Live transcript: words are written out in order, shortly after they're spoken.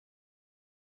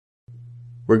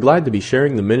We're glad to be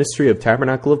sharing the ministry of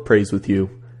Tabernacle of Praise with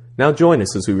you. Now join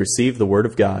us as we receive the Word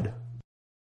of God.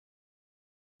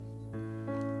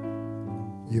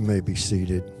 You may be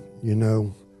seated. You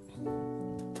know,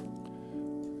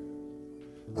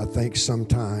 I think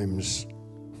sometimes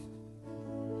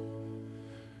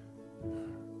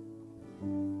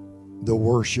the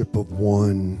worship of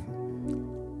one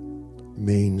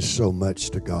means so much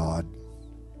to God.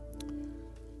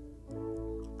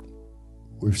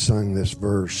 We've sung this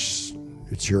verse,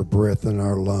 it's your breath in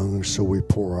our lungs, so we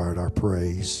pour out our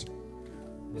praise.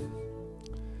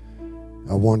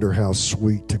 I wonder how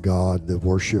sweet to God the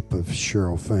worship of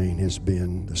Cheryl Fain has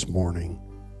been this morning.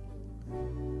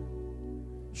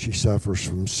 She suffers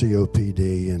from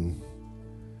COPD, and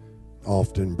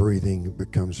often breathing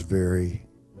becomes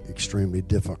extremely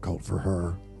difficult for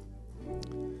her.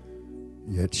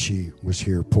 Yet she was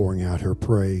here pouring out her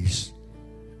praise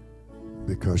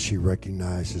because she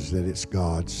recognizes that it's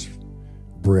God's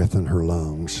breath in her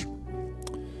lungs.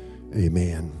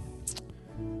 Amen.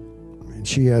 And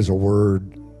she has a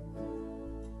word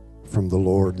from the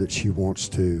Lord that she wants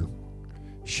to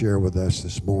share with us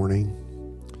this morning.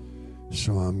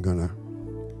 So I'm going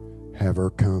to have her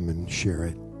come and share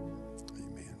it.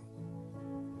 Amen.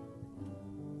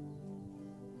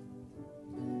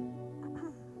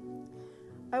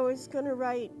 I was going to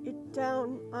write it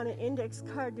down on an index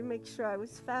card to make sure I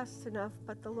was fast enough,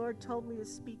 but the Lord told me to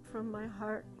speak from my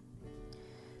heart.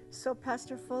 So,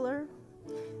 Pastor Fuller,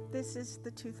 this is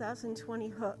the 2020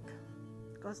 hook.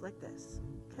 It goes like this,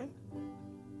 okay?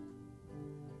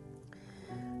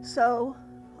 So,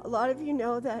 a lot of you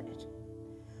know that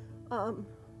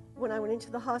when I went into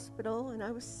the hospital and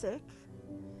I was sick,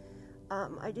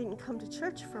 I didn't come to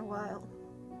church for a while.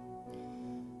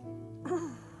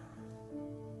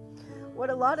 What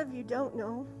a lot of you don't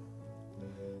know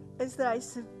is that I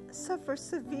suffer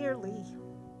severely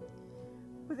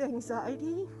with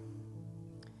anxiety,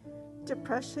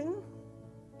 depression,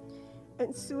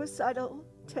 and suicidal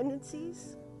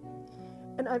tendencies,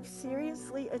 and I've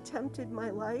seriously attempted my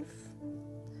life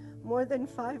more than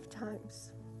 5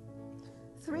 times.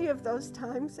 3 of those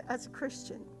times as a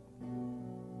Christian.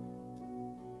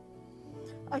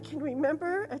 I can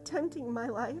remember attempting my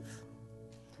life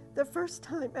the first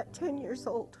time at 10 years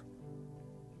old.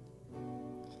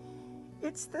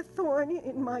 It's the thorn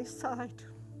in my side.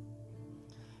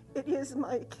 It is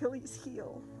my Achilles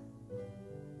heel.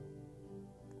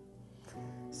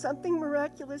 Something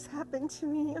miraculous happened to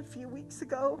me a few weeks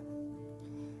ago,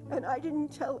 and I didn't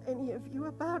tell any of you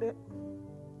about it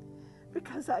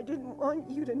because I didn't want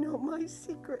you to know my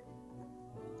secret.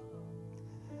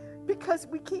 Because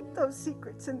we keep those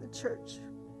secrets in the church.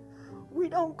 We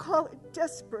don't call it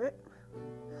desperate.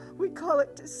 We call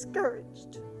it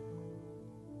discouraged.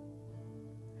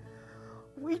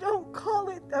 We don't call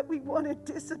it that we want to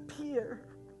disappear.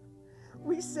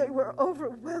 We say we're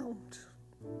overwhelmed.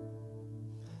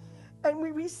 And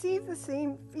we receive the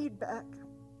same feedback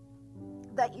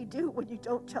that you do when you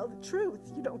don't tell the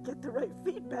truth. You don't get the right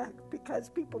feedback because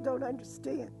people don't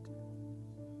understand.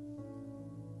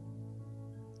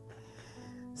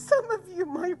 Some of you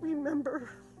might remember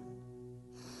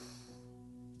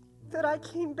that I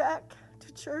came back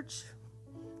to church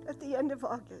at the end of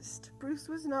August. Bruce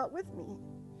was not with me.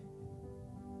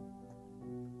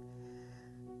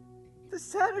 The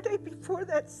Saturday before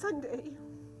that Sunday,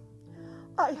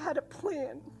 I had a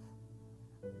plan.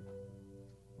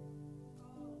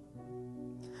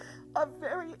 A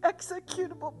very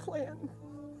executable plan.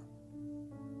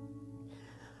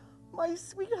 My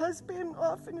sweet husband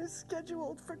often is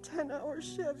scheduled for 10-hour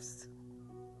shifts.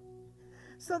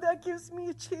 So that gives me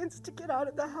a chance to get out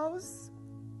of the house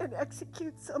and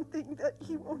execute something that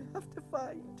he won't have to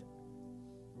find.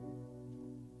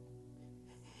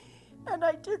 And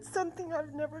I did something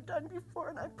I've never done before,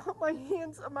 and I put my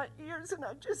hands on my ears and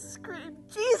I just screamed,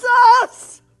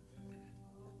 "Jesus!"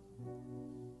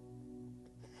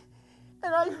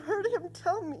 And I heard him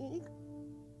tell me,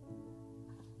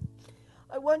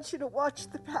 "I want you to watch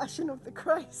The Passion of the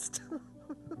Christ."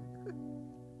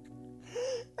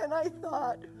 And I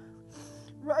thought,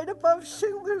 right above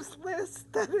Schindler's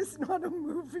List, that is not a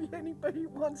movie anybody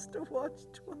wants to watch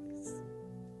twice.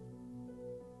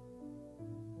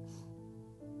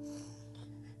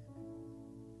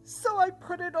 So I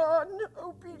put it on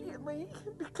obediently,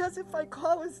 because if I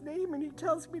call his name and he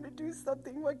tells me to do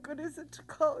something, what good is it to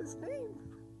call his name?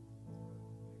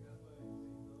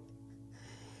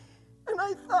 And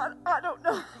I thought, I don't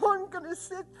know how I'm going to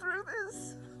sit through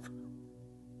this.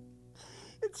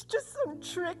 It's just some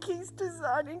trick he's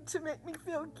designing to make me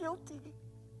feel guilty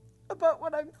about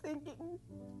what I'm thinking.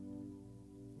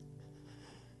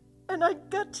 And I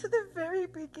got to the very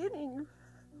beginning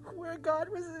where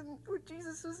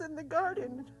Jesus was in the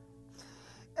garden.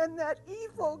 And that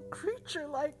evil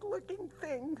creature-like looking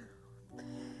thing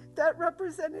that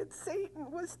represented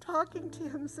Satan was talking to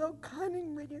him so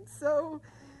cunningly and so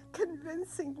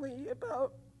convincingly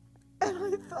about, and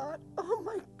I thought, oh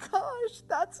my gosh,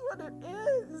 that's what it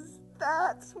is.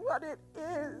 That's what it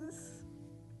is.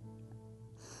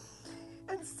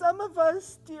 And some of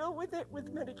us deal with it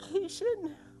with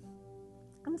medication,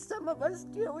 and some of us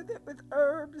deal with it with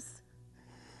herbs.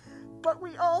 But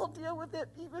we all deal with it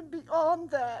even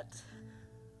beyond that.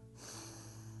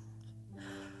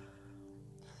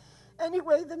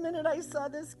 Anyway, the minute I saw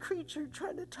this creature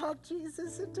trying to talk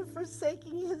Jesus into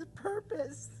forsaking his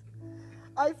purpose,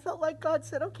 I felt like God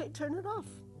said, okay, turn it off.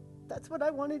 That's what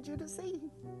I wanted you to see.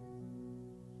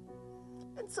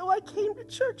 And so I came to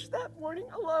church that morning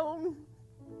alone,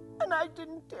 and I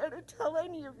didn't dare to tell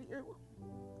any of you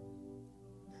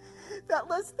that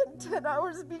less than 10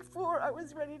 hours before I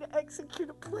was ready to execute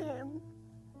a plan.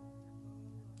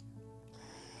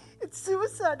 It's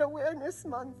Suicide Awareness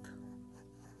Month.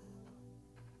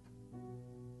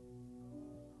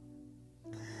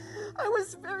 I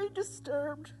was very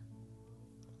disturbed.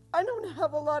 I don't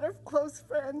have a lot of close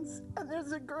friends, and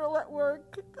there's a girl at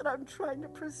work that I'm trying to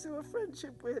pursue a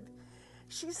friendship with.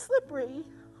 She's slippery,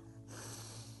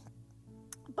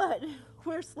 but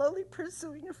we're slowly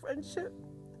pursuing a friendship.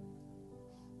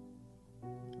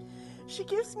 She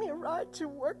gives me a ride to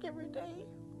work every day.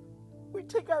 We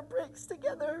take our breaks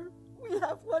together. We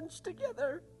have lunch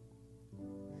together.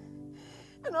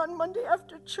 And on Monday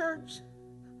after church,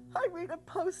 I read a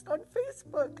post on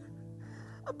Facebook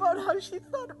about how she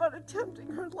thought about attempting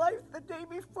her life the day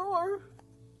before.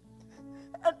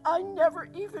 And I never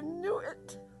even knew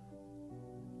it.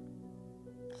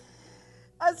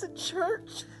 As a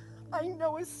church, I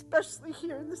know, especially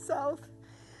here in the South,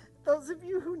 those of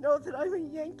you who know that I'm a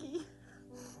Yankee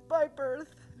by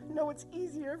birth know it's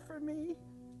easier for me.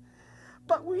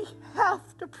 But we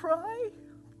have to pry.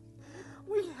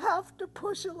 We have to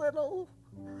push a little.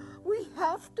 We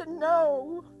have to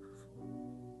know.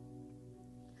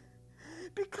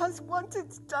 Because once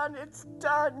it's done, it's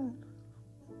done.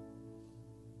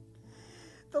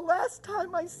 The last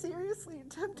time I seriously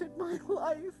attempted my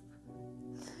life,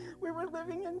 we were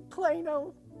living in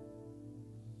Plano.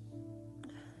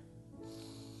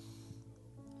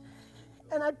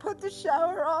 And I put the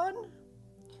shower on,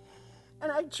 and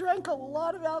I drank a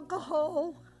lot of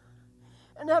alcohol.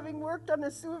 And having worked on a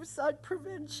suicide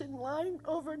prevention line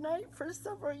overnight for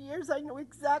several years, I know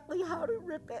exactly how to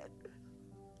rip it.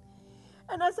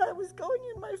 And as I was going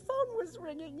in, my phone was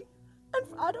ringing. And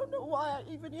I don't know why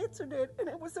I even answered it. And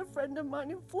it was a friend of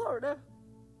mine in Florida.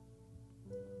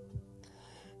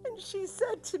 And she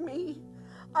said to me,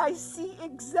 I see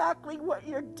exactly what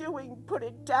you're doing. Put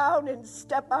it down and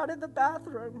step out of the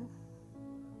bathroom.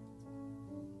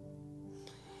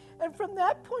 And from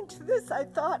that point to this, I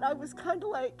thought I was kind of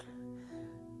like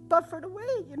buffered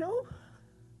away, you know?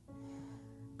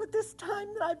 But this time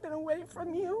that I've been away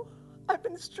from you, I've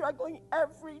been struggling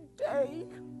every day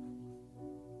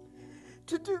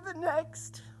to do the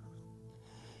next,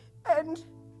 and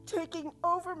taking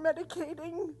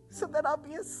over-medicating so that I'll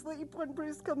be asleep when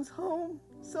Bruce comes home,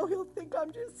 so he'll think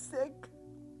I'm just sick,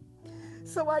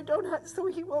 so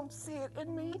he won't see it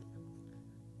in me.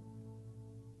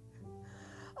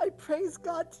 I praise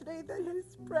God today that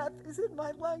his breath is in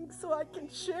my lungs so I can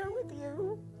share with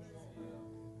you.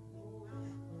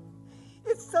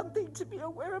 It's something to be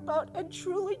aware about, and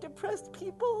truly depressed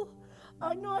people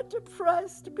are not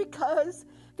depressed because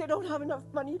they don't have enough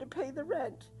money to pay the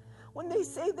rent. When they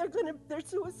say they're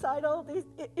suicidal,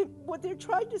 what they're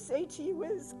trying to say to you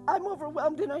is, I'm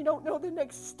overwhelmed and I don't know the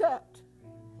next step.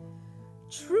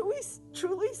 Truly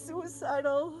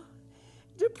suicidal,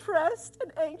 depressed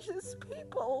and anxious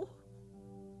people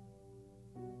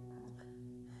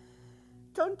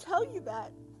don't tell you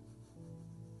that.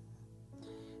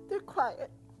 They're quiet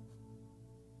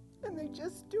and they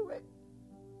just do it.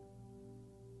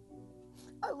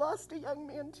 I lost a young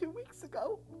man 2 weeks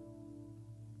ago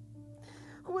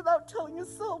who, without telling a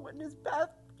soul, went in his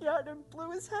backyard and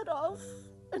blew his head off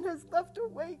and has left a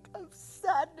wake of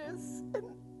sadness and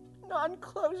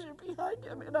non-closure behind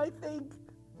him. And I think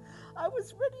I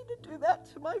was ready to do that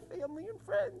to my family and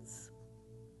friends.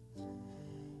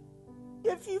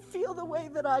 If you feel the way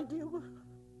that I do,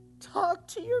 talk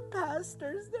to your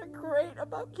pastors. They're great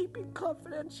about keeping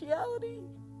confidentiality.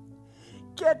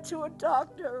 Get to a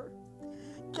doctor.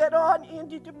 Get on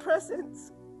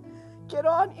antidepressants. Get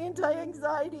on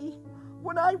anti-anxiety.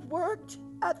 When I worked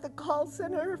at the call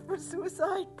center for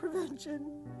suicide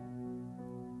prevention,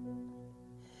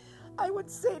 I would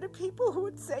say to people who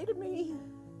would say to me,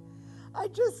 I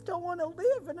just don't want to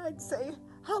live. And I'd say,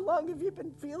 how long have you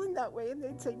been feeling that way? And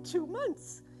they'd say, 2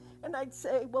 months. And I'd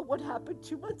say, well, what happened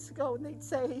 2 months ago? And they'd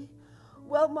say,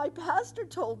 well, my pastor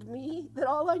told me that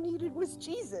all I needed was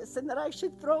Jesus and that I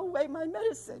should throw away my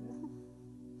medicine.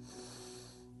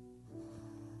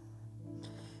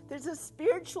 There's a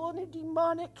spiritual and a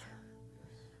demonic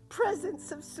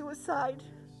presence of suicide,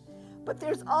 but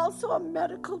there's also a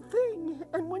medical thing.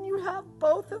 And when you have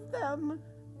both of them,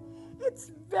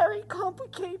 it's very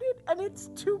complicated and it's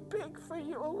too big for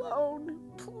you alone.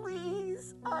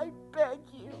 Please, I beg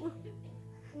you,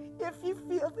 if you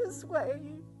feel this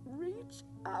way, reach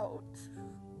out.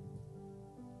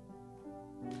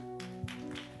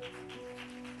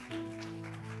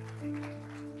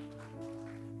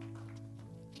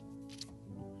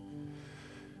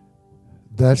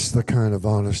 That's the kind of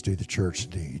honesty the church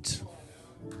needs,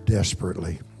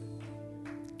 desperately.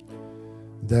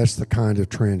 That's the kind of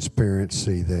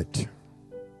transparency that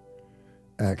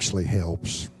actually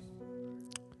helps.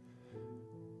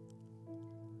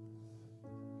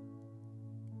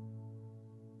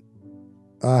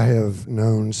 I have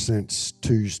known since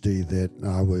Tuesday that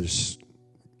I was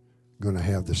going to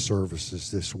have the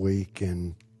services this week,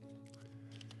 and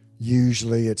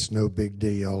usually it's no big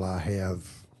deal. I have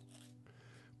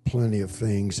plenty of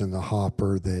things in the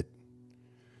hopper that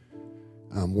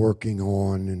I'm working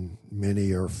on, and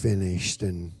many are finished.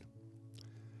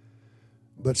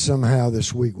 But somehow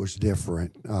this week was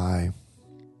different. I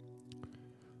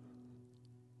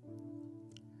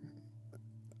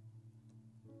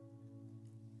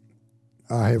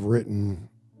have written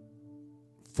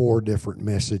 4 different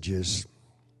messages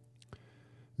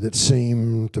that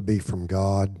seem to be from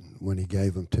God when He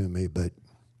gave them to me, but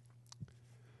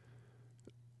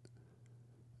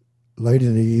late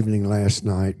in the evening last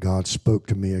night, God spoke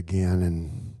to me again,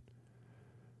 and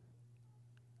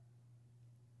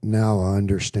now I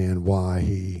understand why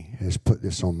He has put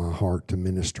this on my heart to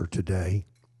minister today.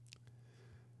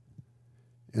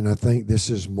 And I think this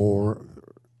is more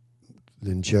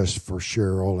than just for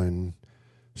Cheryl and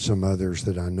some others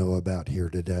that I know about here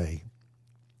today.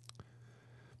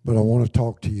 But I want to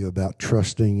talk to you about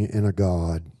trusting in a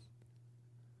God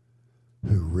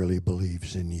who really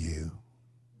believes in you.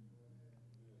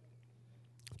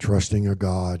 Trusting a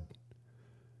God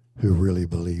who really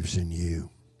believes in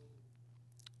you.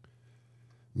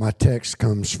 My text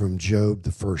comes from Job,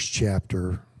 the 1st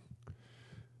chapter,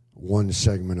 one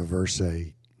segment of verse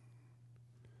 8.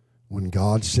 When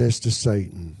God says to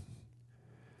Satan,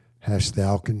 "Hast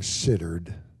thou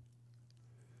considered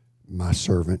my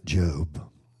servant Job?"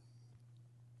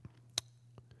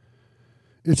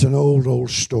 It's an old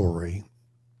story.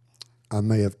 I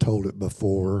may have told it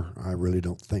before. I really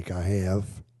don't think I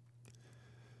have.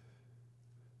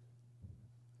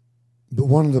 But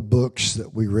one of the books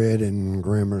that we read in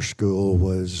grammar school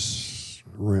was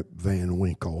Rip Van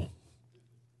Winkle.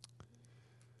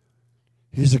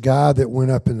 He's a guy that went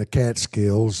up in the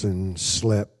Catskills and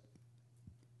slept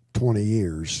 20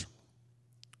 years.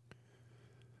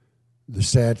 The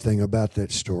sad thing about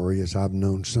that story is I've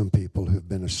known some people who've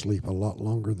been asleep a lot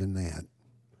longer than that.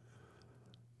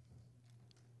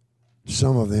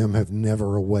 Some of them have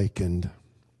never awakened.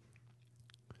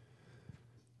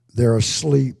 They're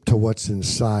asleep to what's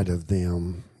inside of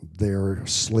them. They're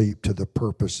asleep to the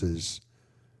purposes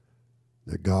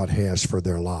that God has for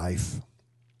their life.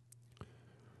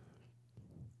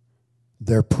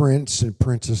 They're prince and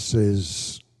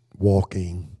princesses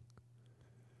walking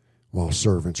while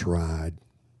servants ride.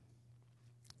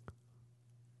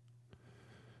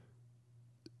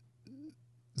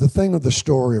 The thing of the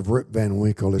story of Rip Van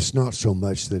Winkle is not so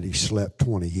much that he slept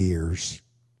 20 years,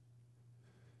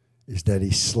 is that he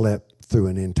slept through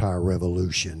an entire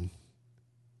revolution.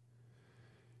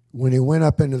 When he went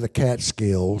up into the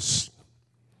Catskills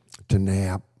to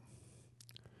nap,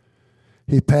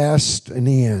 he passed an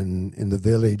inn in the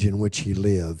village in which he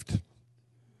lived.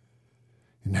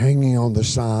 And hanging on the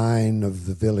sign of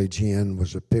the village inn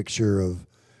was a picture of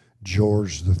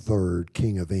George III,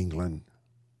 King of England.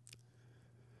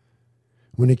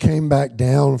 When he came back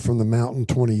down from the mountain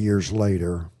 20 years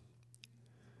later,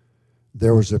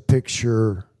 there was a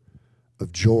picture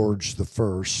of George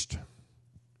I.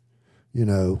 You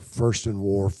know, first in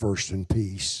war, first in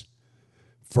peace,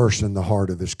 first in the heart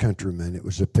of his countrymen. It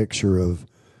was a picture of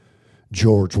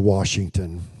George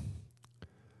Washington.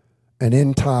 An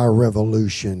entire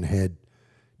revolution had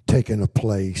taken a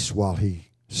place while he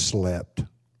slept.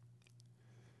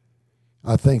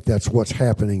 I think that's what's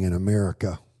happening in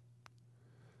America.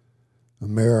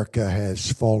 America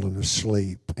has fallen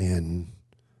asleep, and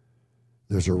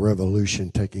there's a revolution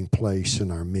taking place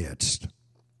in our midst.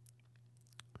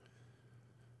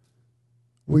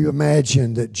 We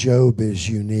imagine that Job is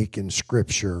unique in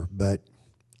Scripture, but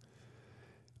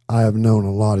I have known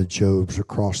a lot of Jobs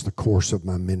across the course of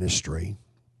my ministry.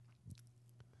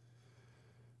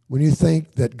 When you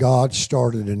think that God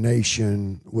started a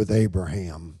nation with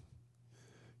Abraham,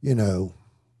 you know,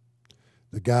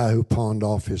 the guy who pawned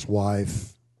off his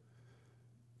wife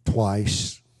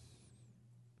twice,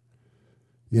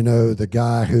 you know, the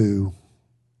guy who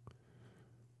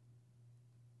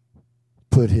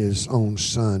put his own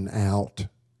son out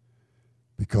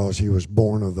because he was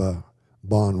born of a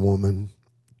bondwoman.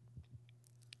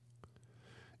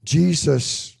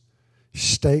 Jesus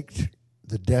staked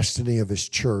the destiny of his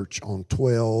church on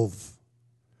 12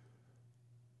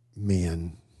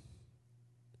 men,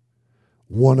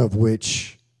 one of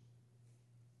which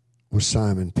was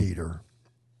Simon Peter.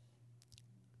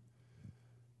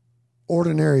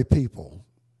 Ordinary people.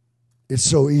 It's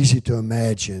so easy to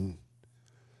imagine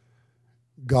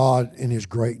God in his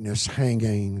greatness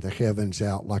hanging the heavens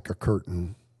out like a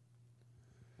curtain,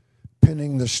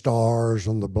 pinning the stars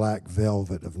on the black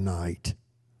velvet of night.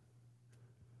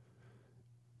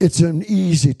 It's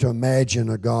easy to imagine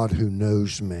a God who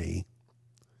knows me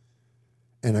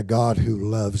and a God who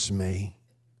loves me.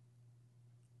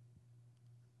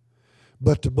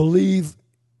 But to believe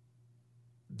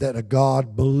that a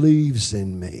God believes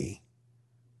in me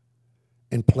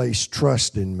and place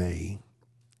trust in me,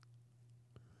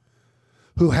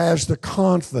 who has the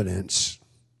confidence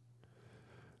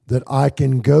that I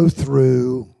can go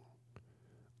through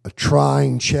a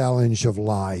trying challenge of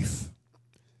life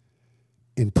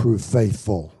and prove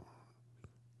faithful,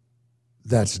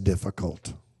 that's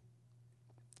difficult.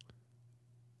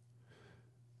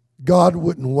 God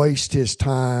wouldn't waste his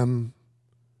time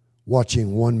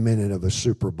watching 1 minute of a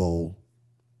Super Bowl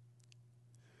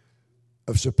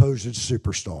of supposed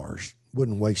superstars.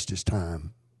 Wouldn't waste his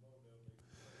time.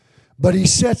 But he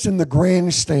sits in the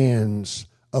grandstands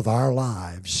of our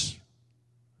lives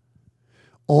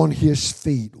on his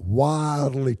feet,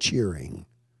 wildly cheering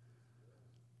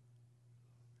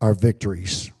our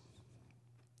victories.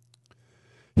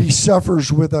 He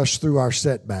suffers with us through our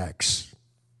setbacks,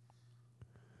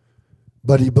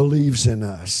 but he believes in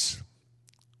us.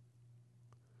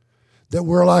 That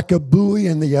we're like a buoy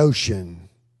in the ocean,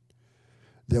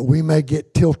 that we may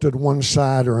get tilted one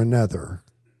side or another,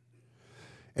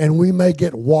 and we may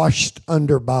get washed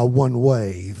under by one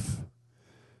wave,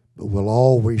 but we'll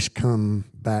always come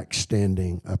back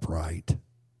standing upright.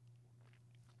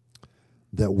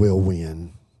 That we'll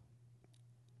win.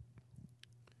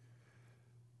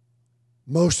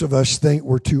 Most of us think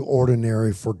we're too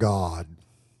ordinary for God.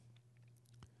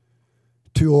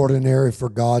 Too ordinary for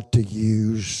God to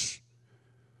use,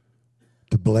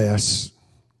 to bless.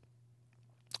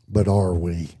 But are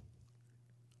we?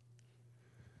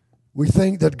 We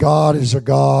think that God is a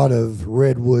God of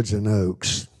redwoods and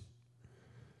oaks,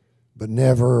 but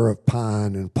never of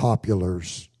pine and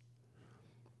poplars.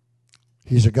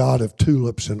 He's a God of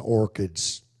tulips and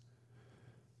orchids,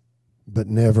 but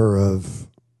never of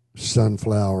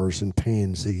sunflowers and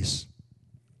pansies.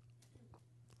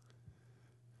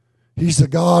 He's the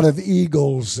God of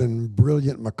eagles and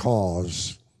brilliant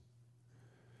macaws,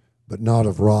 but not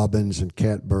of robins and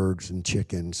catbirds and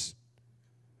chickens,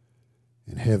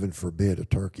 and heaven forbid a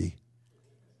turkey.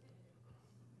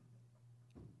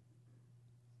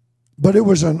 But it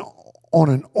was on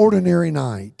an ordinary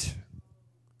night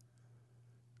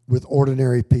with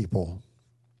ordinary people.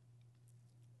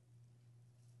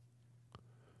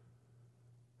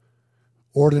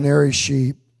 Ordinary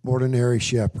sheep, ordinary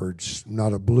shepherds,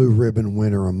 not a blue ribbon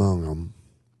winner among them.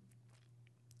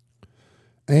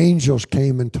 Angels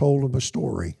came and told them a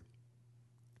story.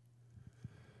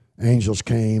 Angels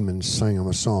came and sang them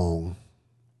a song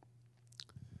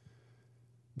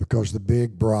because the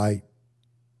big, bright,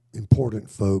 important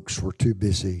folks were too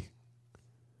busy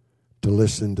to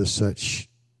listen to such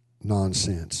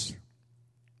nonsense.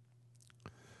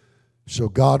 So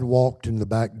God walked in the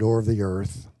back door of the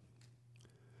earth,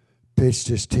 pitched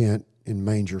his tent in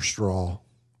manger straw,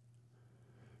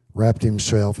 wrapped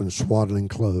himself in swaddling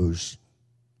clothes,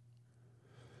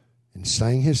 and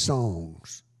sang his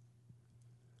songs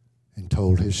and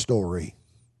told his story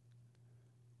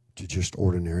to just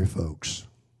ordinary folks.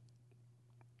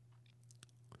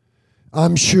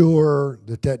 I'm sure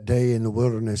that that day in the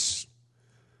wilderness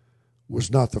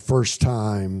was not the first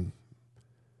time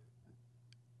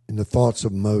in the thoughts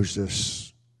of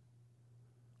Moses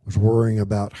was worrying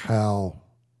about how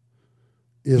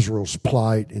Israel's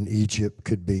plight in Egypt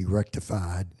could be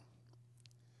rectified.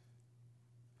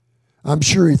 I'm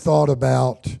sure he thought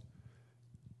about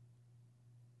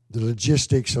the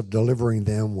logistics of delivering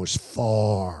them was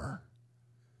far,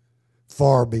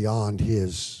 far beyond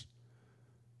his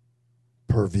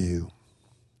purview.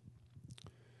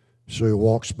 So he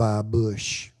walks by a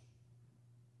bush,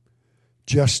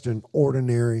 just an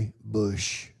ordinary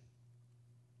bush.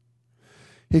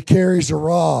 He carries a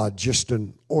rod, just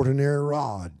an ordinary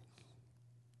rod,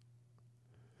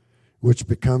 which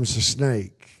becomes a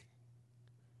snake,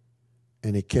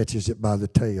 and he catches it by the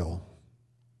tail.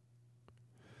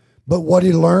 But what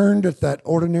he learned at that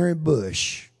ordinary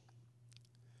bush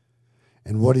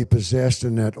and what he possessed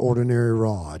in that ordinary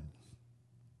rod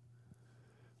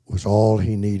was all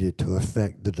he needed to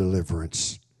effect the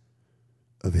deliverance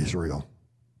of Israel.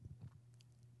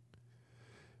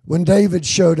 When David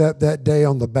showed up that day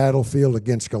on the battlefield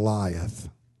against Goliath,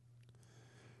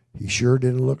 he sure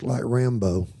didn't look like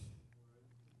Rambo.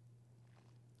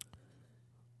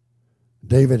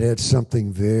 David had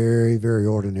something very, very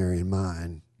ordinary in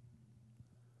mind.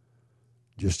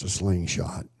 Just a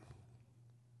slingshot.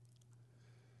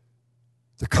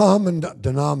 The common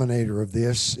denominator of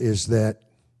this is that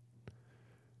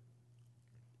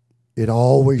it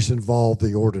always involved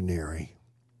the ordinary.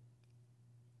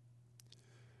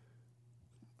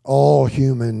 All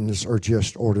humans are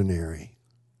just ordinary.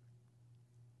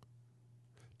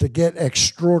 To get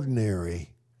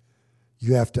extraordinary,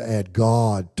 you have to add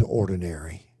God to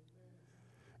ordinary.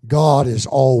 God is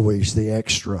always the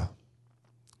extra.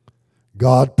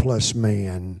 God plus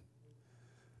man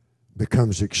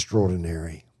becomes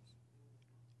extraordinary.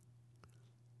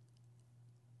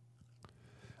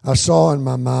 I saw in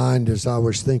my mind as I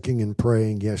was thinking and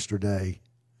praying yesterday,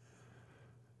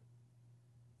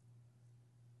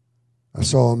 I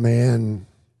saw a man,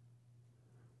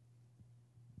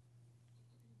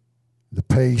 the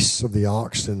pace of the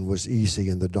oxen was easy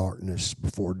in the darkness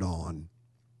before dawn.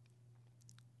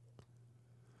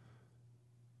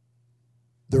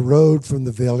 The road from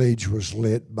the village was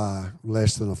lit by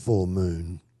less than a full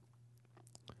moon.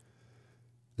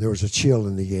 There was a chill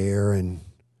in the air and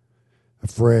a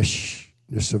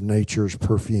freshness of nature's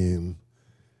perfume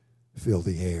filled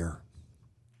the air.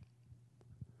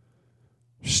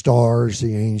 Stars,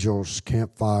 the angels,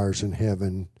 campfires in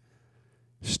heaven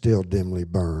still dimly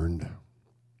burned.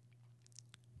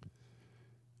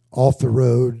 Off the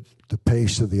road, the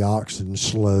pace of the oxen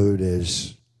slowed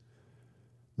as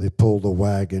they pulled the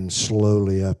wagon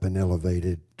slowly up an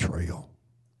elevated trail.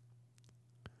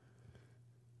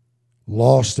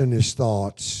 Lost in his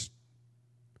thoughts,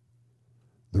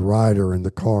 the rider in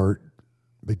the cart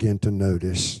began to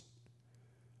notice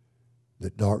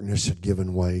that darkness had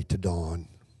given way to dawn.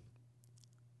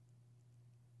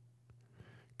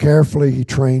 Carefully, he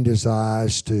trained his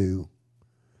eyes to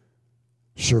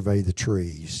survey the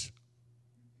trees.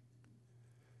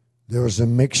 There was a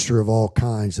mixture of all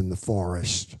kinds in the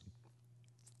forest.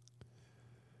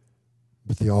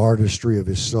 But the artistry of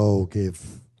his soul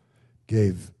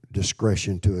gave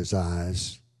discretion to his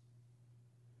eyes.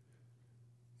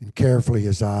 And carefully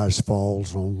his eyes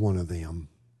falls on one of them.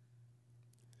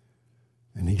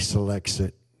 And he selects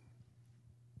it.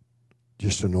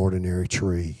 Just an ordinary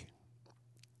tree.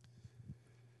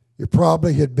 It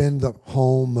probably had been the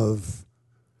home of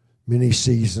many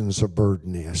seasons of bird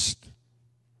nest.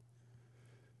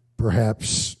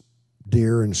 Perhaps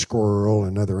deer and squirrel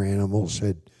and other animals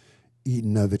had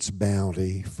eaten of its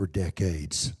bounty for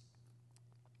decades.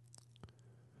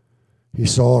 He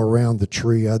saw around the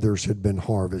tree others had been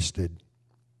harvested.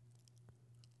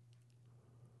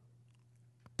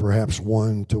 Perhaps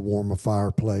one to warm a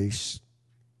fireplace,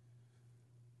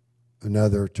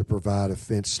 another to provide a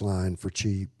fence line for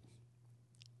sheep.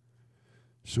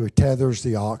 So he tethers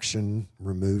the oxen,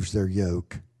 removes their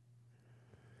yoke,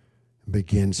 and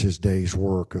begins his day's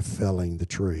work of felling the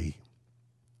tree.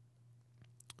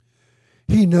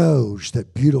 He knows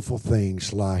that beautiful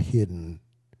things lie hidden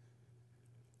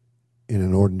in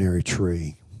an ordinary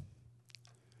tree,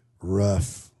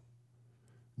 rough,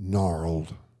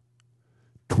 gnarled,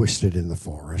 twisted in the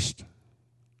forest.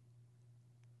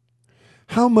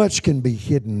 How much can be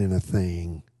hidden in a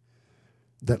thing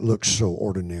that looks so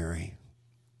ordinary?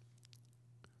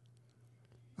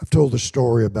 I've told a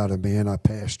story about a man I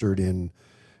pastored in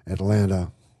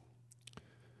Atlanta.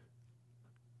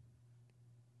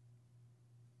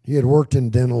 He had worked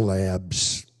in dental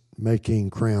labs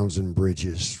making crowns and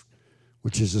bridges,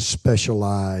 which is a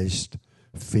specialized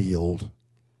field.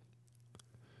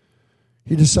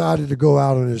 He decided to go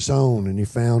out on his own, and he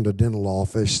found a dental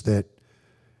office that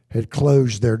had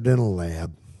closed their dental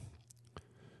lab.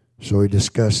 So he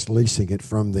discussed leasing it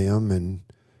from them and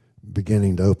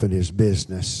beginning to open his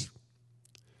business.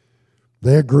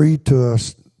 They agreed to a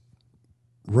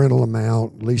rental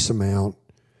amount, lease amount,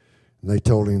 and they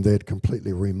told him they'd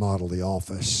completely remodel the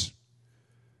office.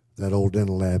 That old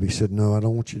dental lab, he said, no, I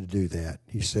don't want you to do that.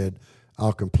 He said,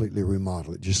 I'll completely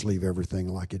remodel it. Just leave everything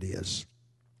like it is.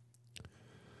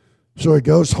 So he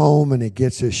goes home and he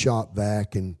gets his shop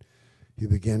vac and he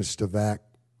begins to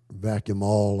vacuum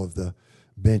all of the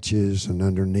benches and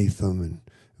underneath them and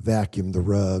vacuum the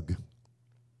rug.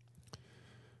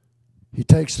 He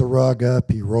takes the rug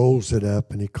up, he rolls it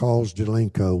up, and he calls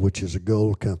Delinco, which is a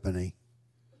gold company,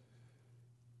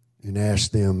 and asks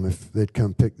them if they'd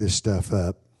come pick this stuff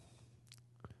up.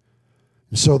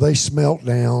 And so they smelt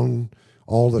down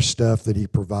all the stuff that he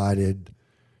provided,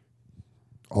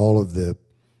 all of the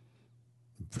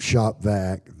shop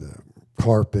vac, the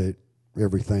carpet,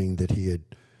 everything that he had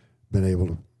been able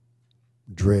to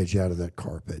dredge out of that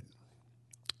carpet.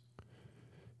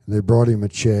 And they brought him a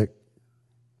check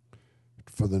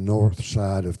for the north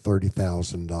side of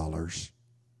 $30,000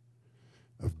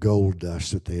 of gold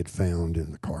dust that they had found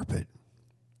in the carpet.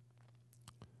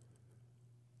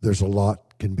 There's a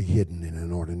lot can be hidden in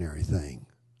an ordinary thing.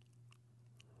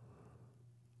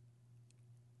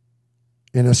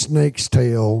 In a snake's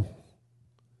tail,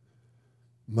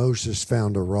 Moses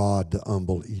found a rod to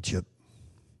humble Egypt.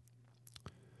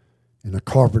 In a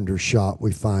carpenter's shop,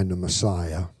 we find a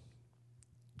Messiah.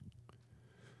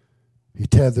 He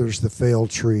tethers the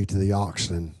failed tree to the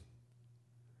oxen,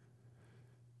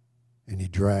 and he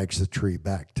drags the tree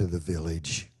back to the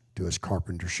village, to his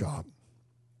carpenter shop.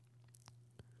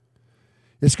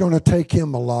 It's going to take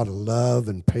him a lot of love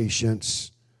and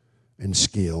patience and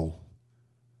skill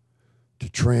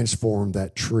to transform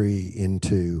that tree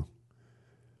into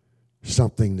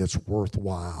something that's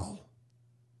worthwhile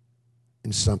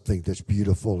and something that's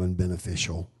beautiful and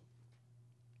beneficial.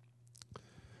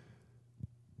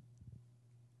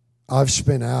 I've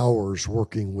spent hours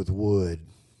working with wood.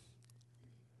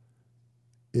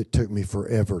 It took me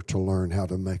forever to learn how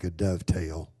to make a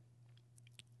dovetail.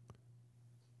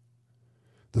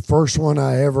 The first one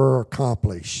I ever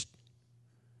accomplished,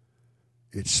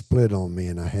 it split on me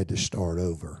and I had to start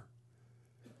over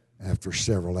after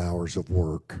several hours of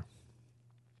work.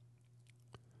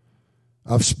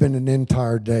 I've spent an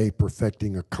entire day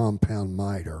perfecting a compound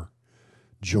miter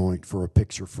joint for a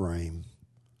picture frame.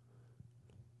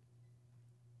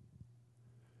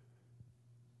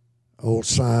 Old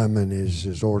Simon is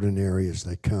as ordinary as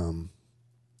they come.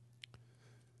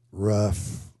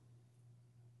 Rough,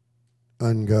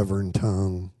 ungoverned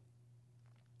tongue.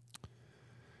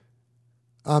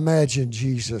 I imagine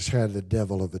Jesus had the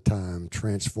devil of a time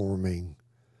transforming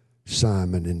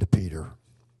Simon into Peter.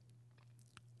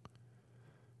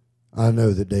 I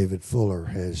know that David Fuller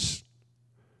has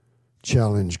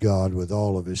challenged God with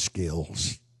all of his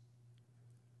skills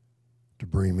to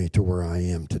bring me to where I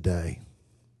am today.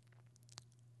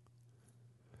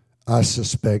 I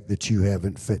suspect that you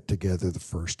haven't fit together the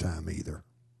first time either.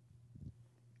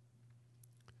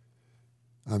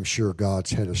 I'm sure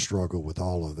God's had a struggle with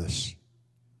all of us.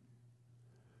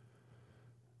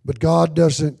 But God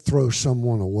doesn't throw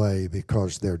someone away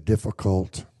because they're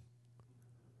difficult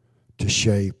to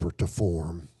shape or to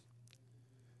form.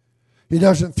 He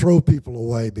doesn't throw people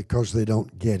away because they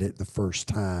don't get it the first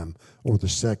time or the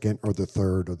second or the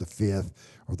third or the fifth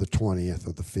or the 20th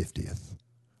or the 50th.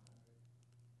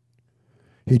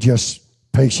 He just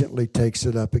patiently takes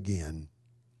it up again.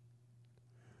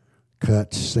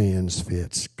 Cuts, sands,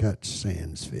 fits, cuts,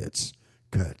 sands, fits,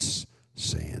 cuts,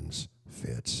 sands,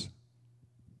 fits.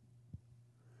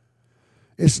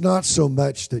 It's not so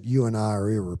much that you and I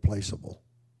are irreplaceable.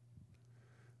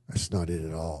 That's not it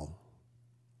at all.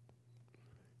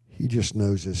 He just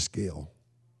knows his skill.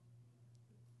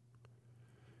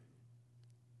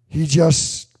 He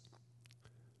just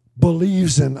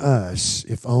believes in us.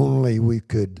 If only we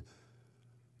could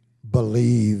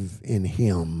believe in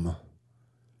him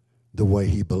the way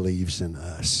he believes in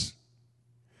us.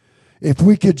 If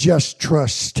we could just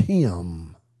trust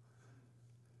him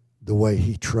the way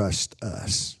he trusts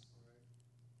us.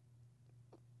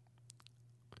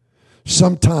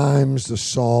 Sometimes the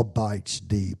saw bites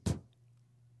deep,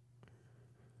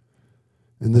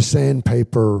 and the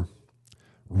sandpaper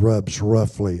rubs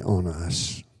roughly on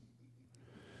us,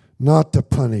 not to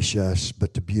punish us,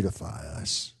 but to beautify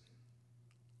us.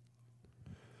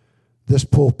 This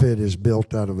pulpit is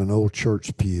built out of an old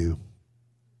church pew.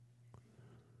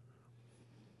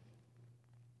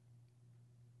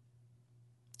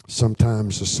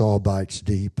 Sometimes the saw bites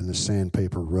deep and the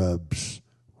sandpaper rubs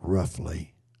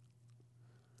roughly.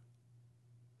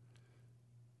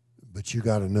 But you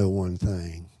got to know one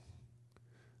thing.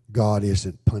 God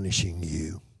isn't punishing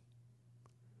you.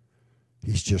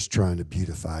 He's just trying to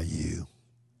beautify you.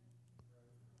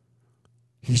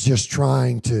 He's just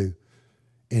trying to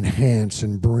enhance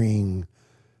and bring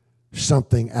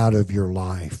something out of your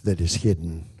life that is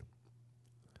hidden.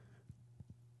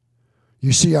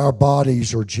 You see, our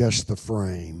bodies are just the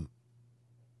frame.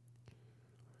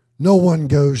 No one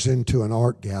goes into an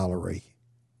art gallery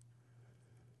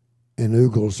and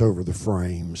oogles over the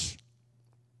frames.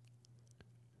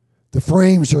 The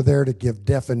frames are there to give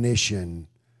definition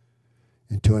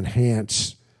and to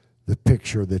enhance the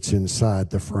picture that's inside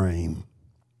the frame.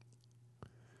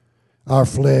 Our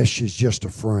flesh is just a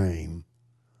frame.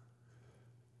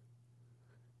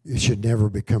 It should never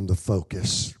become the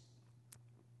focus.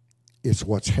 It's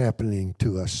what's happening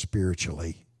to us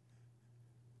spiritually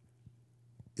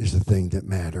is the thing that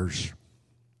matters.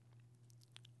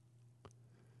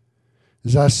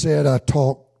 As I said, I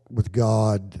talked with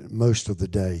God most of the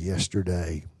day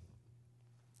yesterday.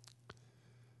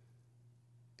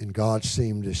 And God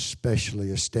seemed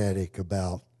especially ecstatic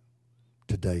about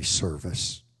today's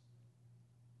service.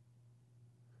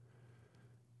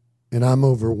 And I'm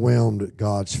overwhelmed at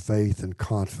God's faith and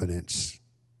confidence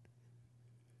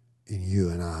in you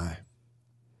and I.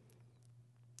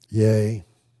 Yea.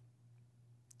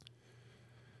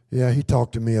 Yeah, he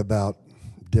talked to me about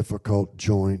difficult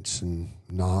joints and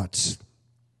knots.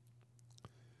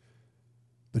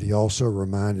 But he also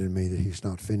reminded me that he's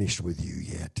not finished with you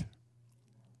yet.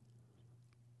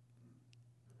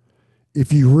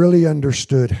 If you really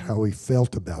understood how he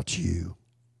felt about you,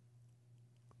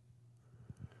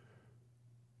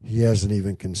 he hasn't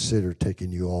even considered taking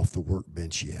you off the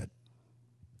workbench yet.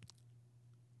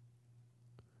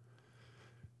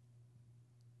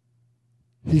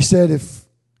 He said if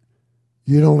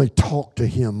you'd only talk to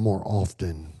him more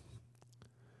often,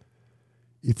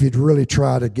 if you'd really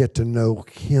try to get to know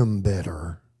him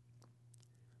better,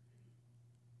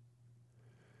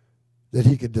 that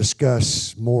he could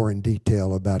discuss more in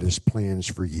detail about his plans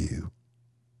for you.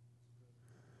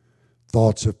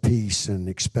 Thoughts of peace and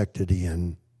expected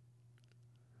end.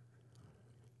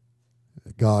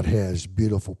 God has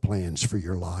beautiful plans for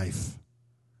your life,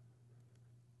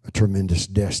 a tremendous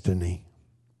destiny.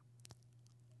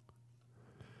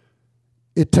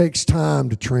 It takes time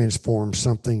to transform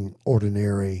something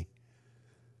ordinary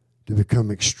to become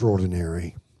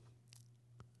extraordinary.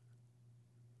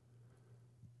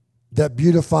 That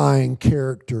beautifying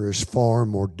character is far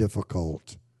more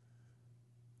difficult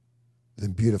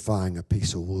than beautifying a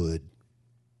piece of wood.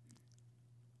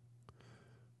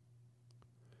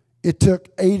 It took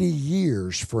 80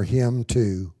 years for him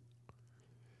to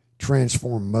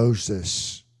transform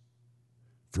Moses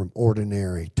from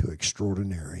ordinary to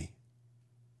extraordinary.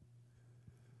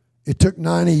 It took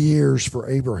 90 years for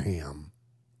Abraham.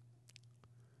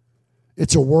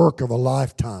 It's a work of a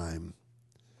lifetime.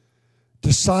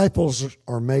 Disciples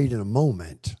are made in a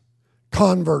moment.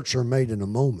 Converts are made in a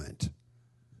moment.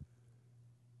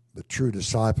 But true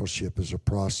discipleship is a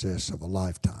process of a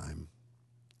lifetime.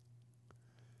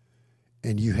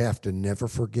 And you have to never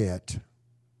forget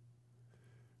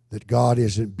that God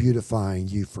isn't beautifying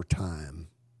you for time.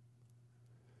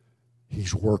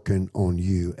 He's working on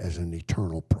you as an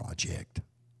eternal project.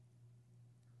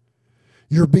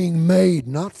 You're being made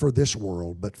not for this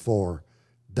world, but for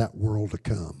that world to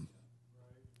come.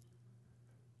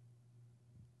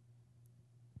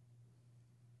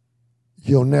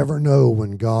 You'll never know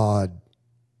when God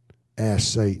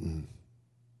asked Satan,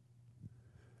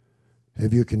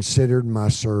 have you considered my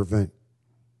servant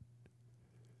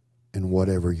and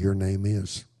whatever your name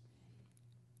is?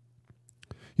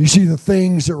 You see, the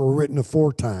things that were written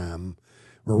aforetime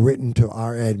were written to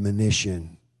our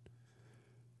admonition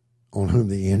on whom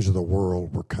the ends of the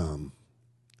world were come.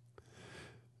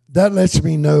 That lets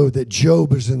me know that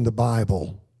Job is in the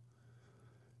Bible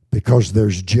because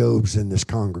there's Jobs in this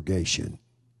congregation.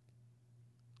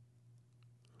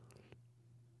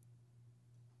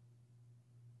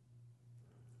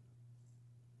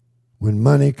 When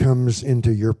money comes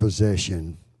into your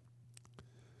possession,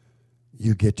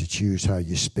 you get to choose how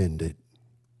you spend it.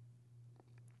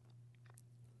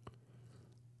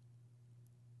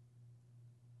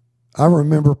 I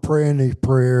remember praying a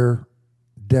prayer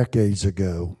decades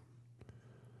ago.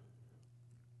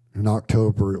 In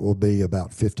October, it will be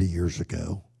about 50 years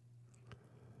ago.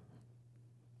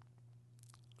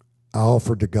 I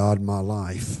offered to God my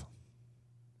life.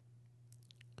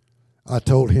 I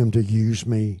told him to use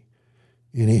me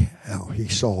anyhow he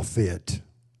saw fit.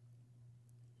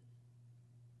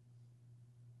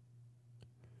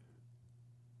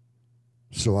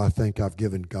 So I think I've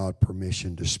given God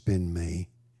permission to spend me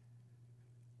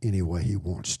any way he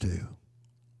wants to.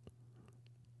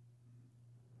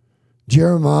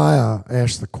 Jeremiah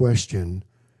asked the question,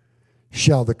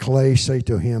 shall the clay say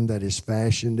to him that has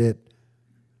fashioned it,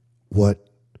 what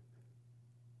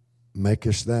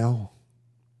makest thou?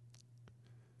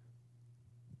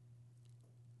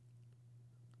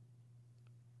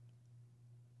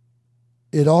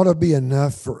 It ought to be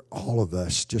enough for all of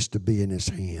us just to be in his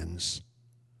hands.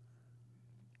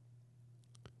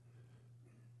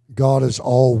 God is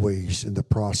always in the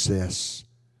process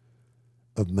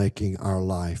of making our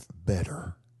life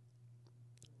better,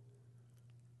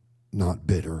 not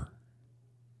bitter.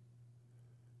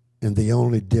 And the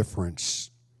only difference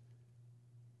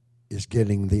is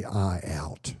getting the eye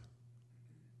out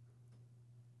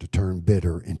to turn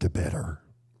bitter into better.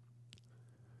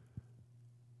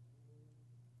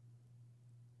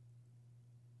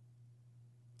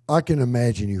 I can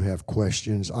imagine you have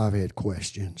questions. I've had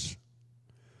questions.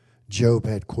 Job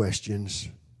had questions.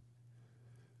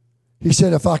 He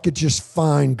said, if I could just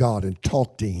find God and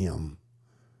talk to him,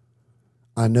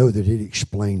 I know that he'd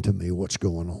explain to me what's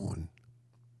going on.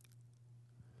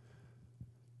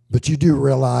 But you do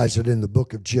realize that in the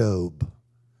book of Job,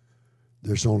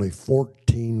 there's only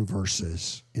 14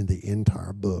 verses in the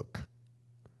entire book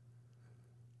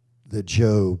that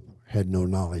Job had no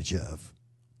knowledge of.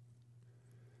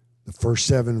 The first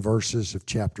 7 verses of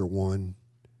chapter 1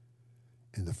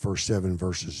 and the first 7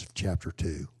 verses of chapter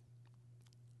 2,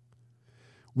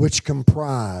 which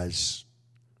comprise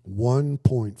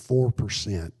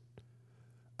 1.4%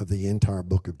 of the entire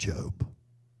book of Job.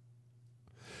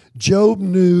 Job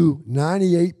knew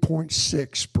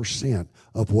 98.6%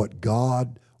 of what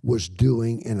God was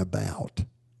doing and about.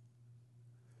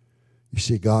 You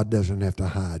see, God doesn't have to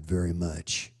hide very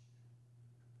much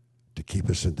to keep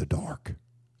us in the dark.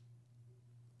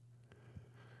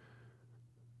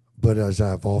 But as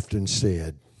I've often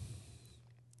said,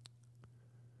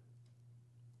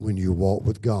 when you walk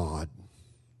with God,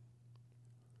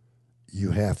 you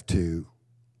have to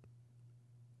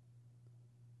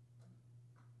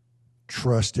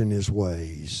trust in his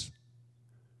ways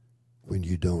when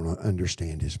you don't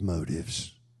understand his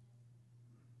motives.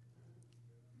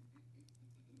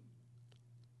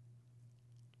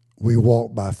 We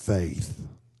walk by faith,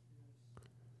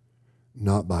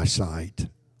 not by sight.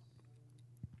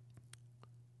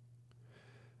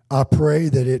 I pray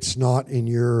that it's not in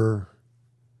your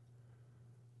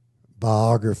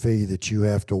biography that you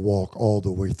have to walk all the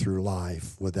way through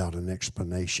life without an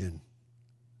explanation.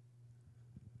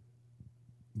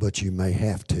 But you may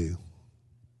have to.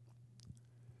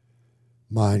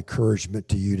 My encouragement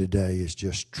to you today is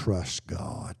just trust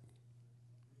God.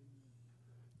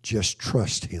 Just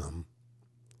trust him.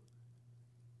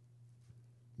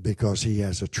 Because he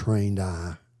has a trained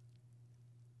eye.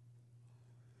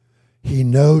 He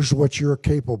knows what you're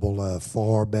capable of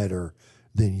far better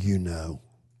than you know.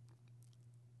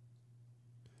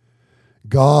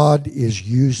 God is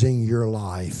using your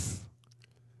life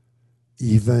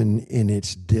even in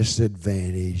its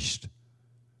disadvantaged.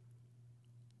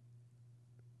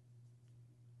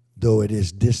 Though it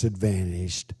is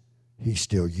disadvantaged, he's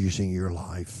still using your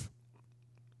life.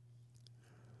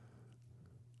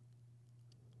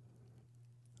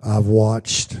 I've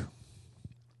watched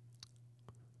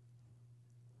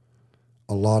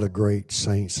a lot of great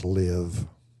saints live,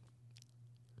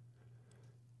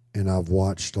 and I've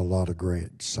watched a lot of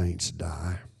great saints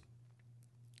die.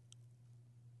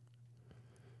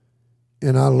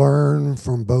 And I learn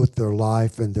from both their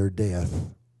life and their death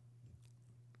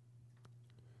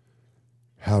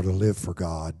how to live for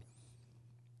God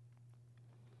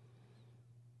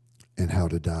and how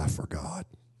to die for God.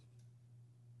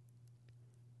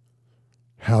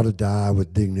 How to die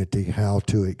with dignity, how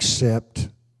to accept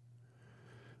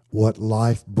what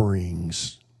life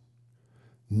brings,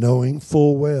 knowing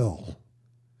full well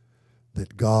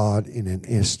that God in an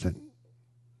instant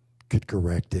could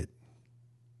correct it,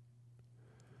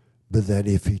 but that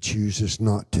if he chooses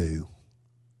not to,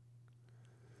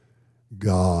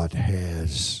 God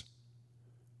has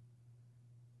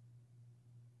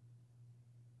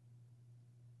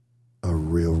a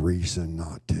real reason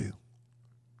not to.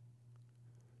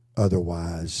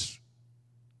 Otherwise,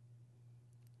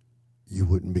 you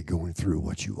wouldn't be going through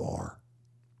what you are.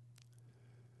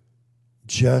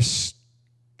 Just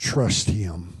trust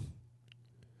him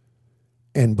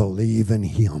and believe in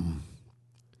him.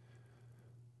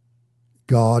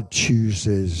 God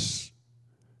chooses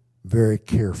very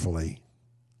carefully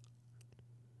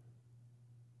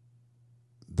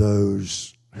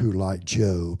those who, like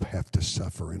Job, have to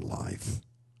suffer in life.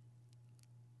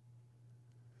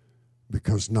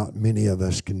 Because not many of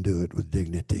us can do it with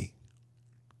dignity.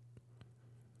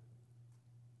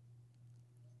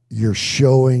 You're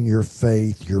showing your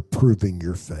faith. You're proving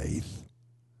your faith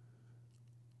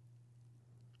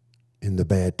in the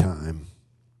bad time.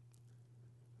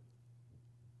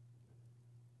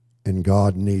 And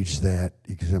God needs that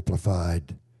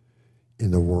exemplified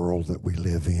in the world that we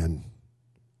live in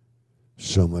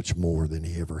so much more than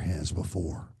He ever has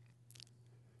before.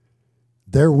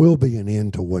 There will be an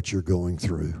end to what you're going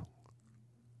through.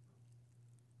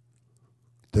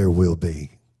 There will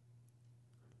be.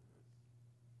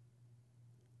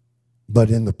 But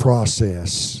in the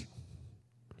process,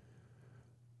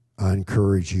 I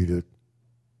encourage you to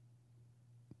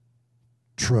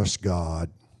trust God,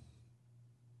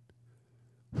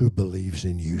 who believes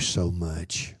in you so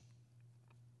much.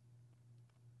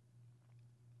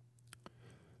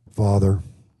 Father,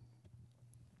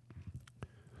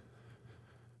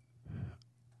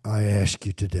 I ask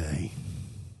you today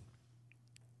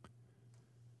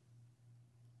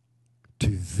to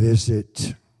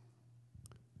visit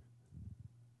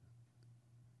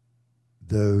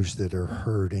those that are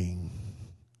hurting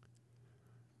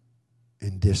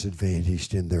and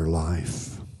disadvantaged in their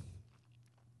life.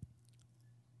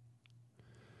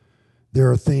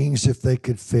 There are things, if they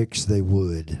could fix, they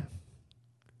would.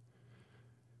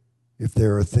 If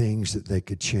there are things that they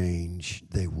could change,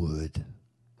 they would.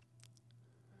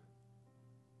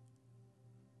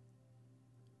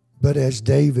 But as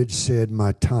David said,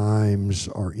 my times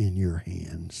are in your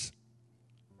hands.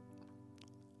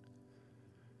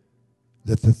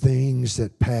 That the things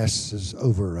that passes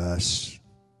over us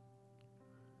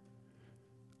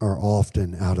are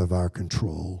often out of our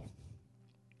control.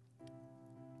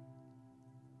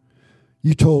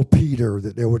 You told Peter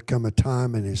that there would come a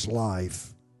time in his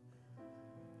life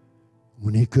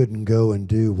when he couldn't go and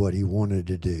do what he wanted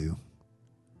to do,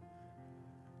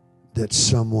 that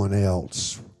someone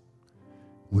else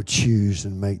would choose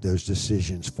and make those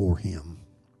decisions for him.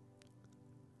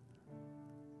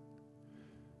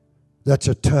 That's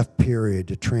a tough period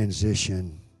to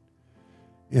transition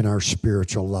in our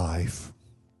spiritual life,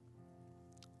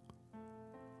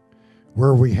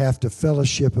 where we have to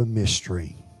fellowship a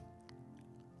mystery,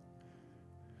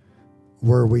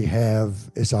 where we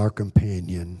have as our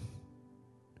companion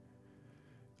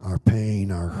our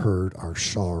pain, our hurt, our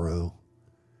sorrow,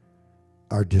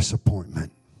 our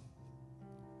disappointment.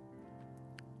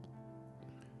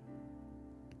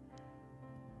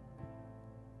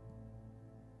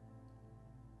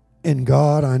 And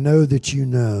God, I know that you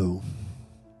know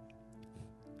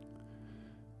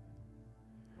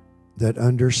that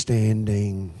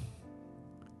understanding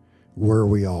where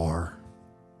we are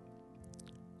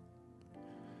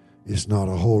is not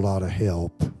a whole lot of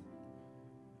help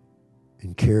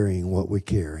in carrying what we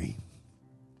carry.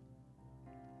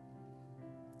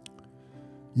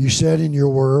 You said in your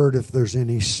word, if there's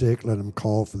any sick, let them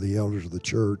call for the elders of the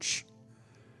church.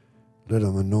 Let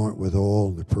them anoint with oil,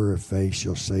 and the prayer of faith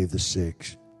shall save the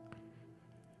sick.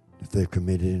 If they've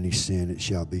committed any sin, it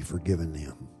shall be forgiven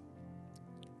them.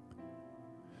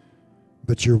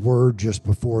 But your word just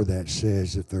before that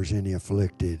says, if there's any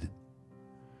afflicted,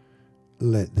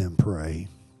 let them pray.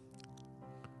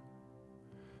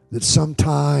 That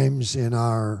sometimes in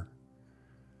our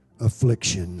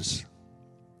afflictions,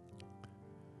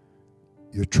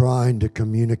 you're trying to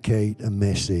communicate a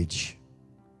message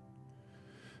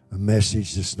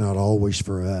that's not always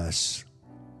for us.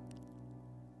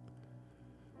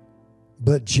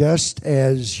 But just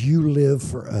as you live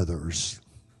for others,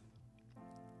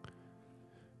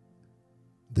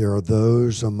 there are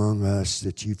those among us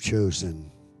that you've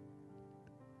chosen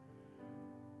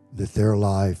that their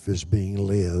life is being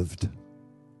lived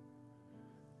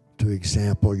to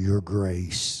example your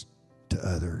grace to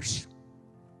others.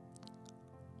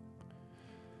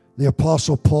 The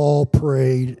Apostle Paul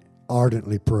prayed,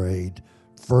 ardently prayed,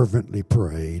 fervently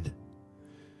prayed,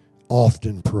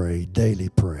 often prayed, daily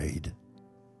prayed,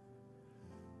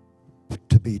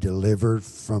 to be delivered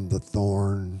from the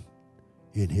thorn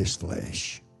in his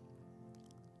flesh.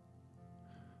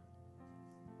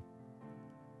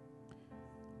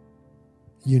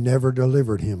 You never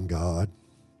delivered him, God.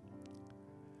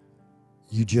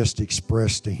 You just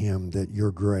expressed to him that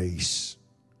your grace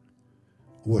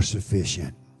was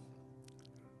sufficient.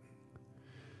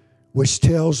 Which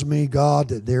tells me, God,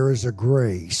 that there is a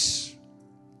grace,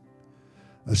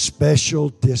 a special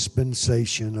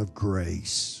dispensation of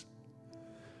grace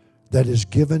that is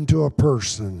given to a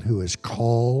person who is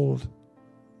called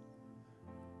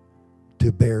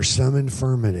to bear some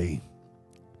infirmity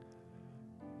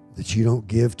that you don't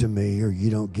give to me or you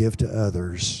don't give to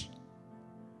others.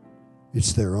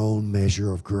 It's their own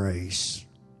measure of grace.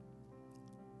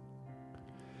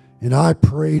 And I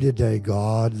pray today,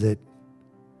 God, that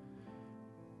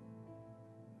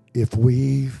if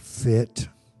we fit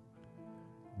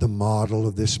the model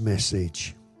of this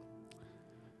message,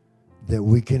 that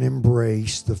we can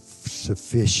embrace the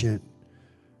sufficient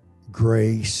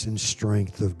grace and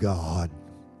strength of God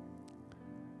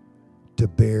to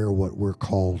bear what we're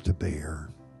called to bear.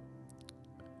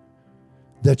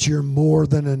 That you're more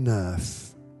than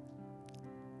enough,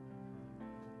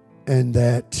 and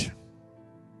that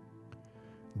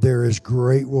there is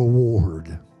great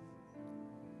reward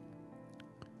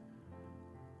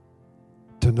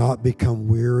to not become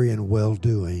weary in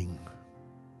well-doing.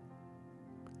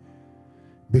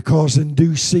 Because in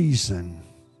due season,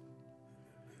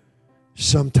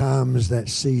 sometimes that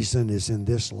season is in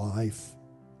this life,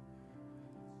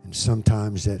 and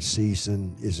sometimes that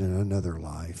season is in another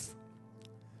life.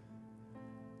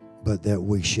 But that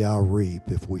we shall reap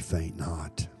if we faint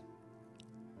not.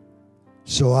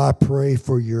 So I pray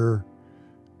for your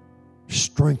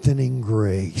strengthening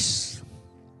grace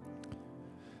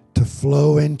to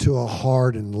flow into a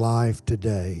heart and life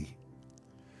today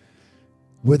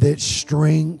with its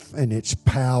strength and its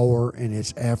power and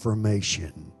its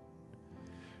affirmation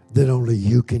that only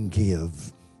you can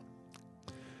give.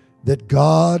 That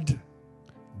God,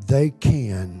 they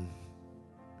can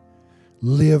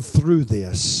live through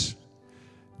this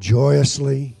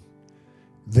joyously,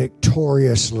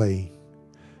 victoriously,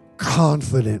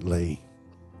 confidently,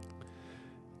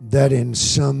 that in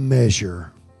some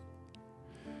measure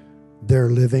they're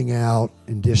living out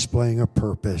and displaying a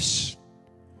purpose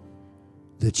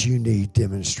that you need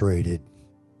demonstrated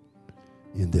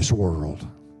in this world.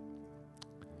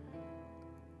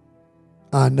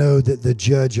 I know that the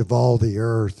judge of all the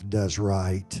earth does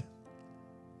right.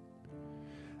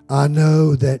 I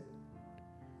know that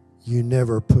you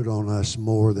never put on us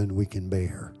more than we can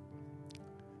bear.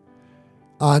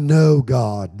 I know,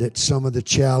 God, that some of the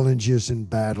challenges and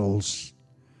battles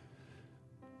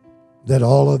that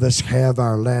all of us have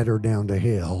our ladder down to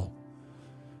hell,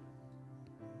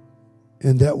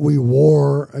 and that we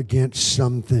war against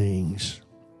some things.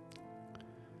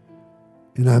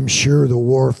 And I'm sure the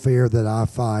warfare that I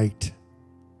fight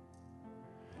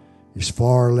is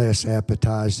far less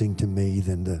appetizing to me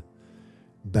than the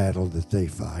battle that they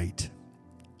fight.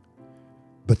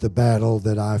 But the battle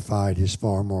that I fight is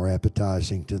far more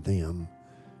appetizing to them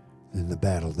than the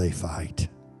battle they fight.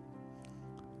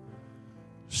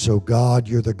 So God,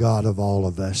 you're the God of all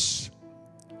of us.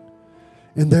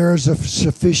 And there is a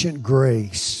sufficient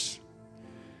grace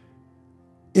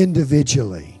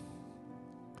individually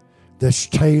that's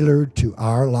tailored to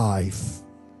our life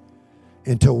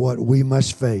and to what we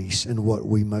must face and what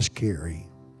we must carry.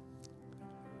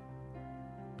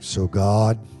 So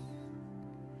God,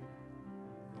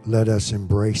 let us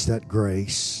embrace that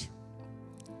grace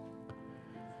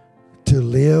to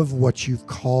live what you've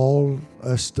called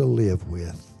us to live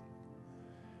with.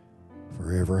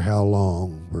 Forever how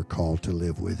long we're called to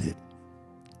live with it.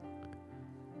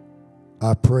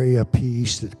 I pray a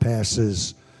peace that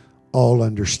passes all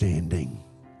understanding.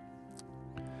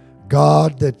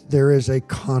 God, that there is a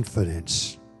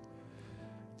confidence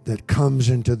that comes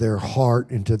into their heart,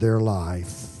 into their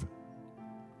life,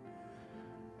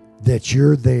 that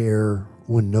you're there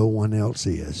when no one else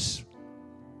is.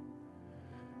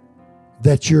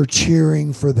 That you're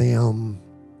cheering for them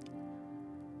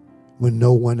when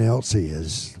no one else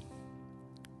is.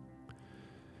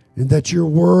 And that your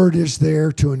word is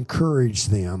there to encourage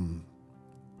them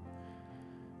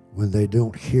when they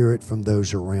don't hear it from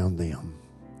those around them.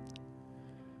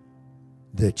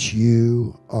 That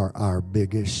you are our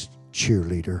biggest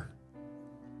cheerleader.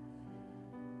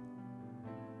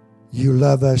 You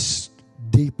love us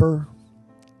deeper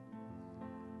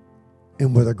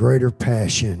and with a greater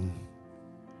passion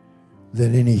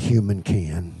than any human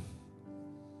can.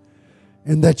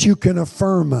 And that you can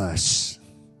affirm us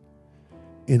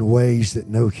in ways that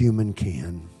no human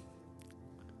can.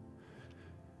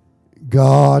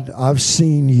 God, I've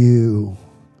seen you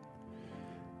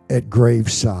at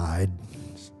graveside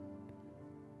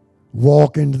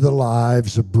walk into the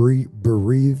lives of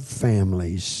bereaved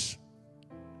families,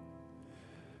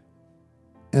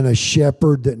 and a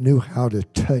shepherd that knew how to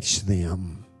touch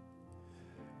them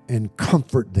and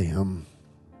comfort them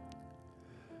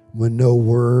when no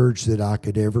words that I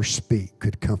could ever speak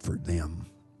could comfort them.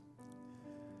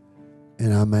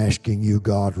 And I'm asking you,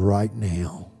 God, right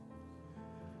now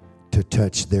to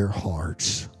touch their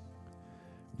hearts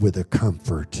with a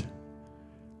comfort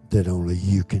that only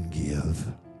you can give.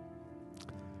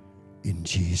 In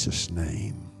Jesus'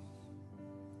 name.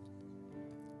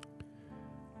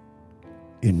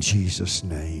 In Jesus'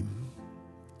 name.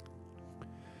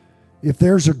 If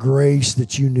there's a grace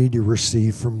that you need to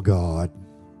receive from God,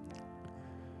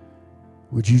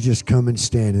 would you just come and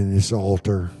stand in this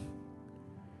altar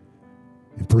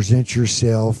and present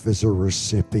yourself as a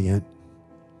recipient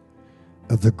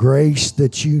of the grace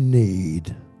that you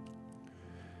need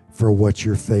for what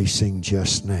you're facing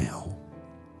just now.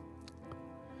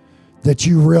 That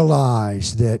you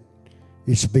realize that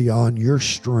it's beyond your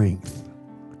strength.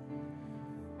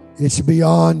 It's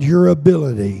beyond your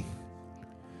ability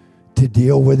to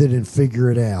deal with it and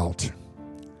figure it out.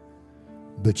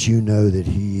 But you know that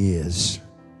He is.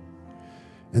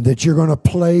 And that you're going to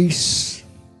place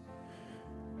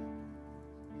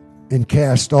and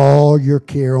cast all your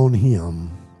care on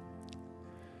Him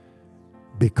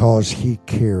because He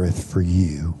careth for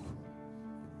you.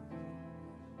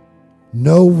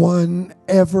 No one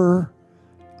ever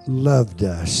loved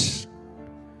us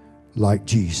like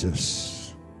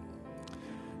Jesus.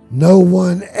 No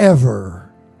one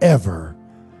ever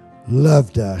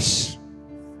loved us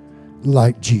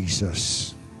like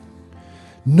Jesus.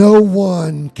 No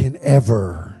one can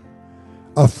ever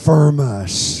affirm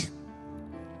us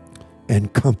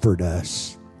and comfort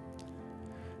us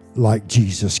like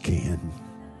Jesus can.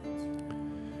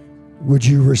 Would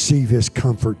you receive His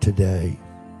comfort today?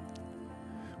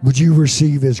 Would you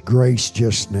receive His grace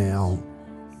just now?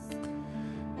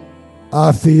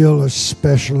 I feel a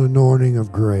special anointing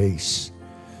of grace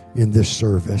in this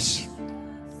service.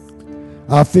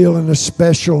 I feel a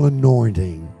special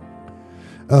anointing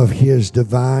of His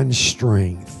divine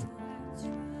strength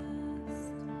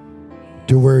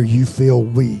to where you feel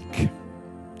weak.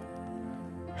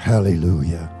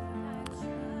 Hallelujah.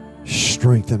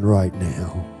 Strengthen right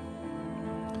now.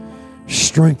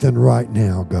 Strengthen right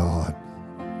now, God.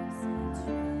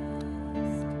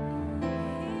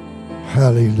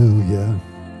 Hallelujah.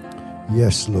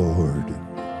 Yes, Lord.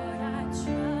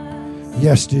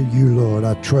 Yes to you, Lord.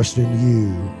 I trust in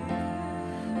you.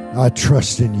 I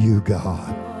trust in you,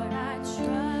 God.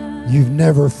 You've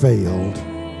never failed.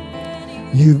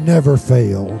 You've never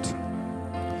failed.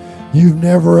 You've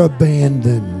never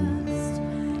abandoned.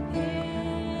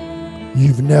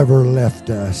 You've never left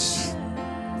us.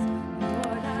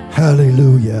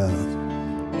 Hallelujah.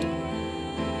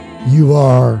 You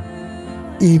are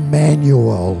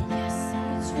Emmanuel.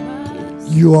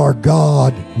 You are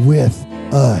God with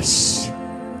us.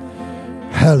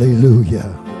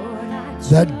 Hallelujah.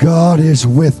 That God is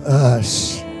with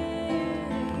us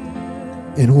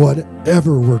in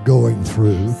whatever we're going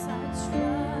through.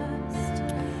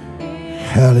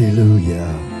 Hallelujah.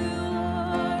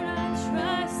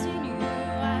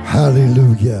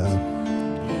 Hallelujah.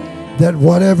 That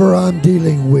whatever I'm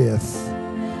dealing with,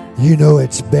 you know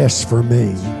it's best for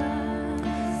me.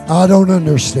 I don't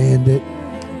understand it.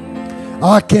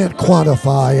 I can't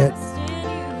quantify it.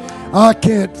 I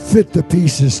can't fit the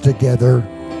pieces together.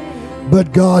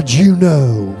 But God, you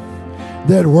know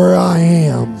that where I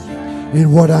am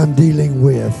and what I'm dealing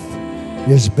with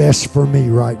is best for me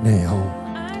right now.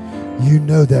 You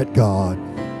know that, God.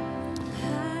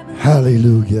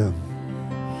 Hallelujah.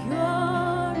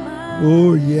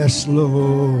 Oh, yes,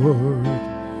 Lord.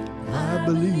 I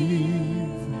believe.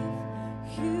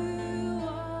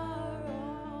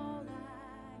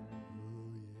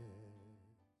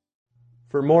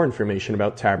 For more information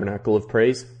about Tabernacle of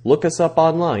Praise, look us up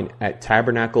online at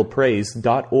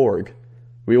tabernaclepraise.org.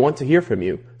 We want to hear from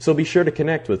you, so be sure to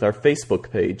connect with our Facebook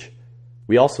page.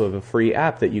 We also have a free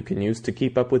app that you can use to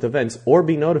keep up with events or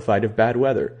be notified of bad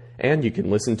weather, and you can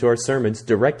listen to our sermons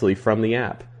directly from the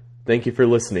app. Thank you for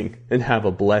listening, and have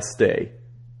a blessed day.